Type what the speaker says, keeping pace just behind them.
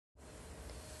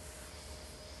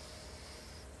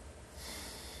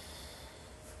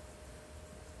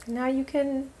Now you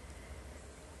can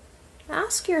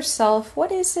ask yourself,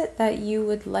 what is it that you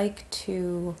would like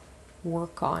to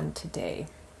work on today?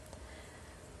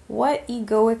 What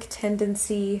egoic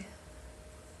tendency,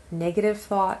 negative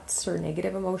thoughts, or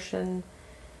negative emotion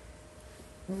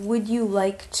would you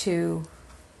like to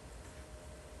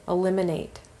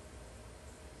eliminate?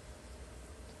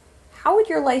 How would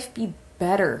your life be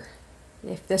better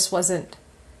if this wasn't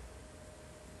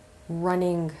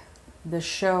running the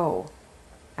show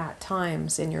at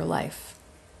times in your life?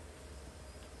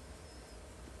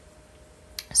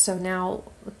 So now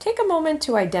take a moment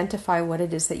to identify what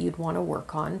it is that you'd want to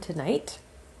work on tonight.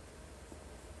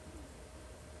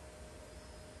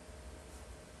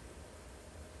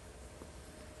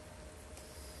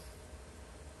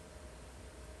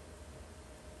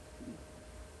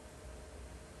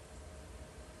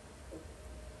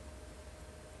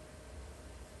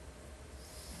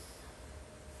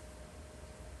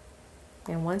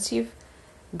 And once you've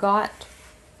got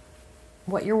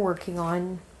what you're working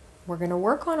on, we're going to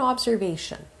work on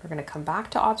observation. We're going to come back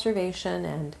to observation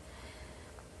and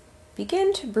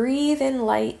begin to breathe in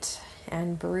light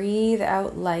and breathe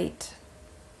out light.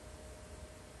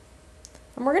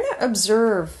 And we're going to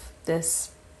observe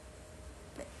this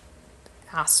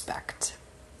aspect.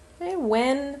 Okay?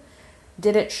 When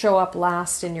did it show up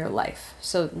last in your life?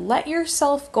 So let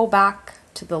yourself go back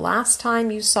to the last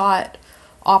time you saw it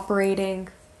operating.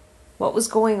 What was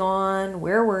going on?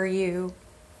 Where were you?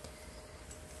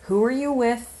 Who were you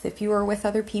with? If you were with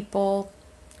other people,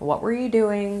 what were you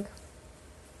doing?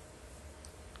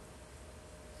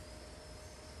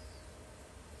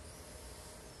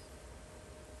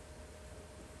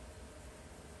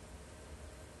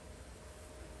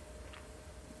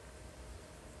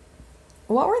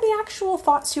 What were the actual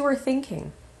thoughts you were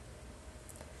thinking?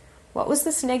 What was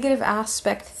this negative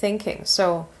aspect thinking?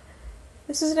 So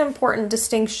this is an important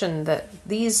distinction, that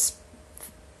these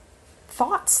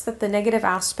thoughts, that the negative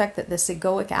aspect, that this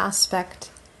egoic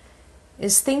aspect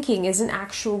is thinking, isn't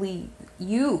actually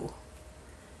you.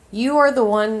 You are the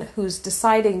one who's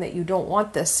deciding that you don't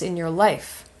want this in your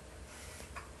life.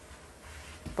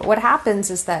 But what happens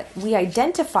is that we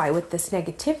identify with this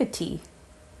negativity.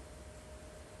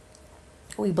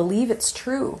 We believe it's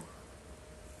true.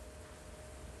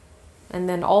 And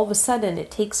then all of a sudden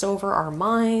it takes over our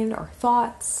mind, our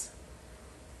thoughts,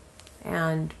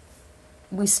 and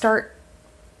we start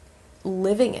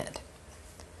living it.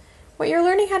 What you're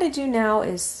learning how to do now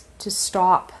is to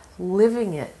stop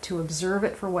living it, to observe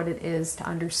it for what it is, to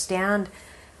understand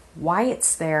why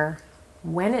it's there,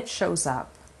 when it shows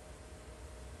up,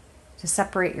 to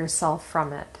separate yourself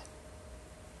from it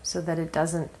so that it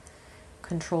doesn't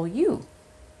control you.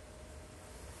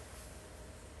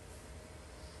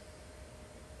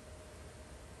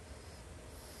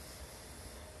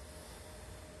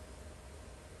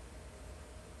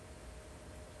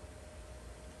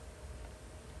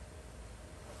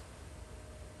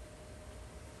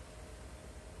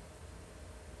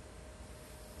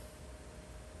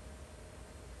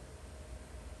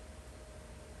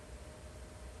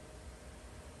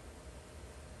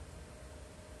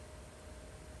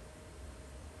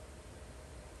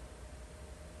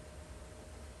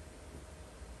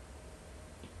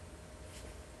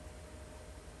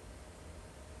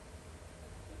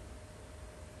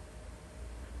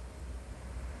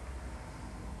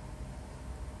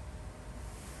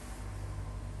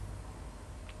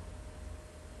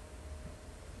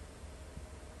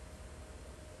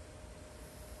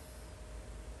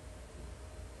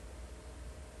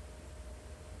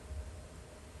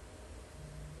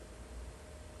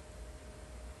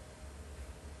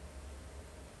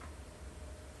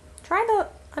 Try to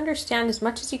understand as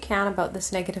much as you can about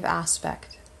this negative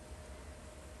aspect.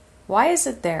 Why is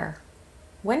it there?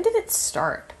 When did it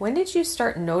start? When did you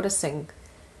start noticing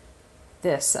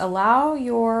this? Allow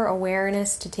your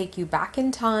awareness to take you back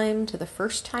in time to the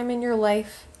first time in your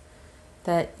life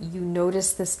that you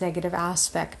noticed this negative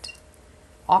aspect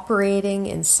operating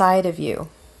inside of you.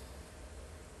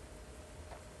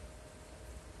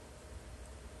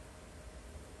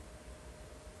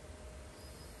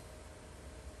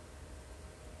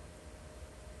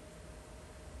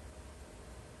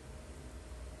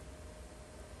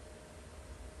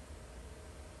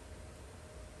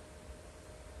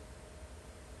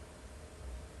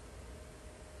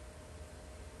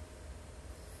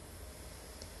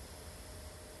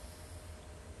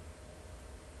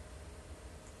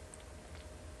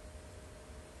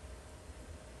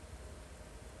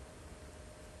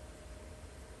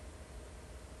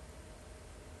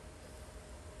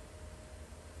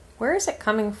 Where is it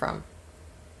coming from?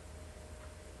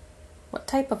 What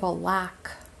type of a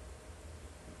lack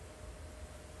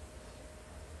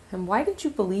And why did you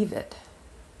believe it?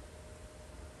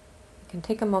 You can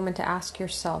take a moment to ask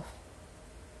yourself.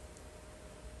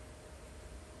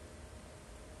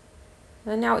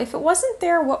 And now, if it wasn't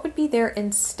there, what would be there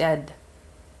instead?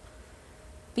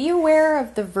 Be aware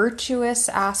of the virtuous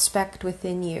aspect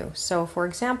within you. So, for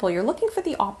example, you're looking for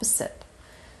the opposite.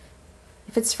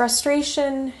 If it's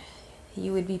frustration,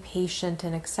 you would be patient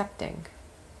and accepting.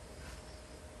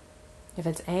 If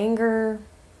it's anger,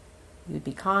 you would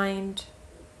be kind.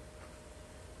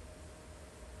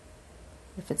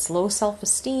 If it's low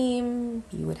self-esteem,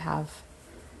 you would have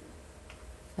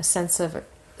a sense of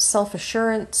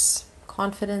self-assurance,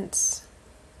 confidence,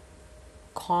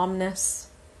 calmness.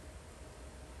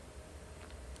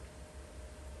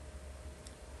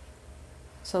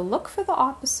 So look for the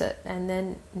opposite and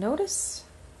then notice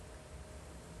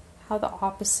how the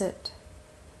opposite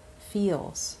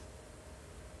feels.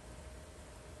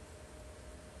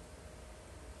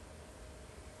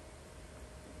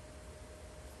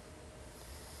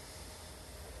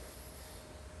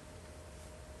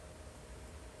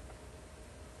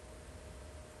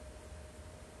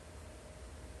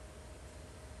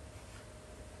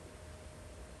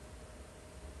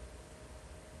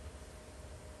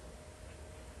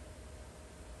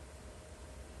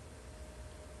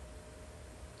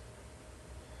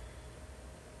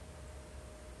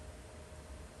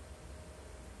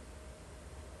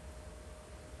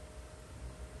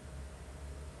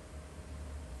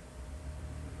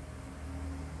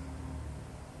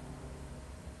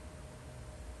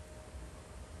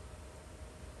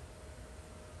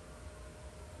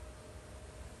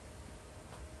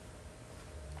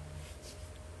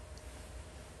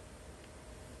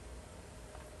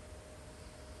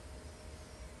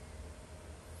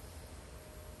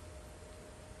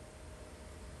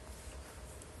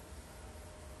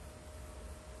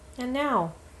 And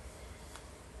now,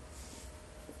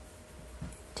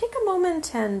 take a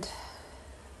moment and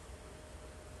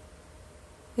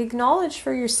acknowledge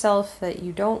for yourself that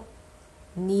you don't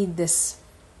need this.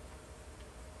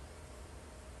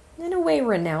 In a way,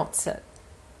 renounce it.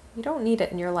 You don't need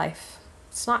it in your life.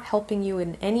 It's not helping you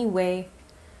in any way.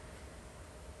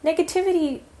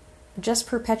 Negativity just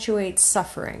perpetuates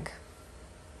suffering.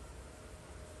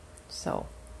 So,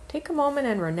 take a moment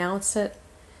and renounce it.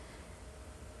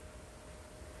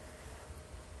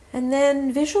 And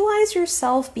then visualize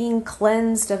yourself being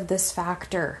cleansed of this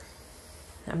factor.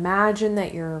 Imagine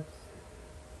that you're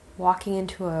walking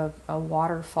into a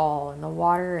waterfall and the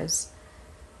water is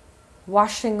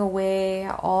washing away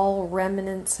all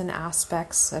remnants and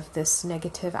aspects of this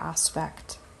negative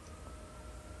aspect.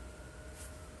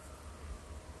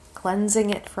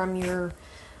 Cleansing it from your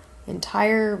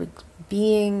entire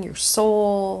being, your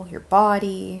soul, your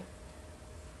body.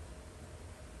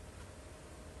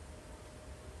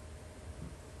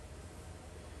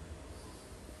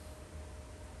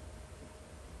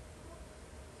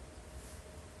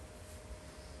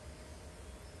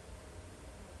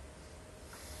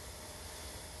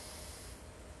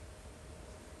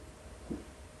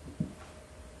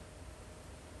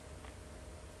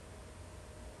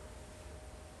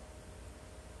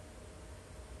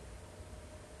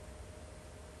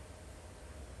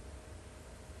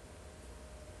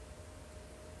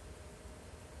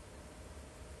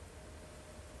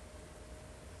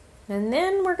 And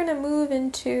then we're going to move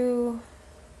into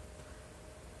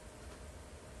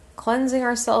cleansing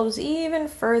ourselves even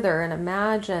further and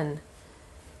imagine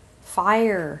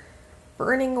fire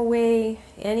burning away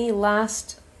any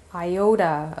last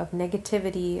iota of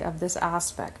negativity of this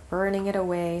aspect, burning it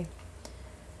away,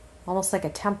 almost like a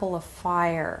temple of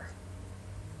fire.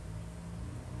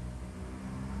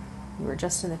 We were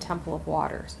just in the temple of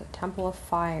water, so temple of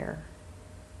fire.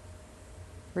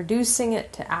 Reducing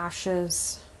it to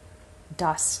ashes,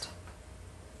 dust.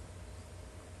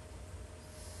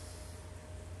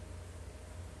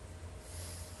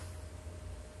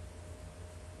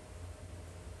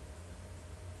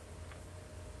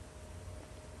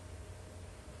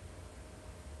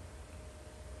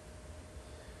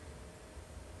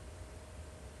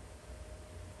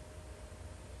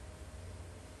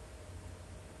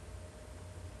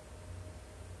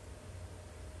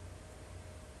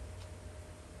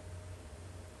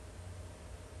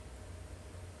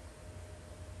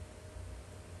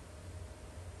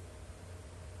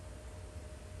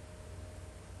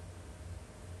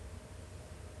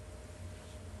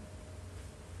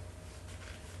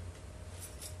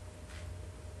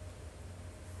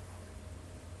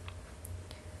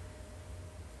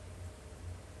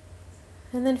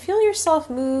 And then feel yourself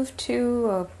move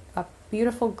to a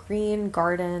beautiful green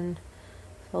garden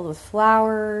filled with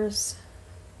flowers.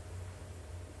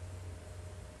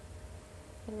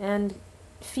 And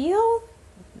feel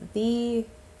the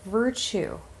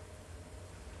virtue,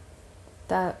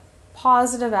 the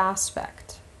positive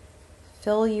aspect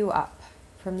fill you up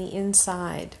from the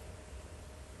inside.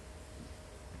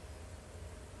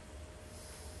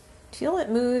 Feel it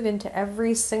move into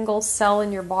every single cell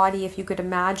in your body, if you could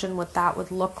imagine what that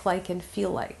would look like and feel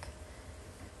like.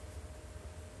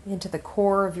 Into the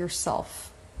core of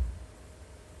yourself.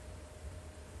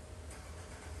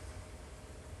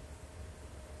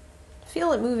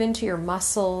 Feel it move into your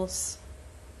muscles,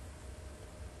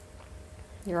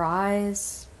 your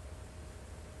eyes,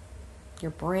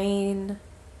 your brain,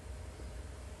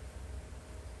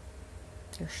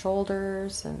 your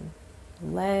shoulders and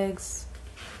legs.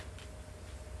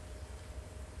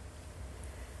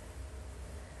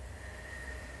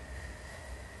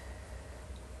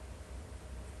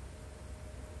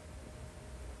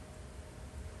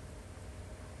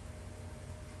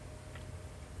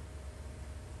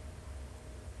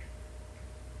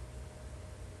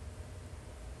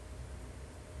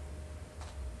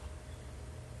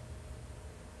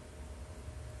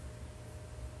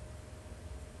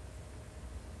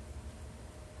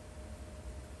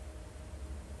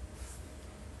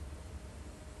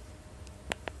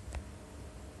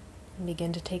 And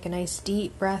begin to take a nice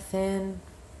deep breath in.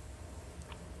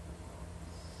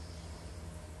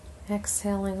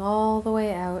 Exhaling all the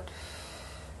way out.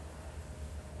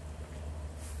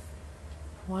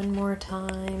 One more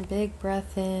time, big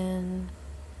breath in.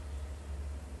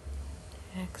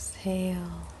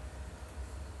 Exhale.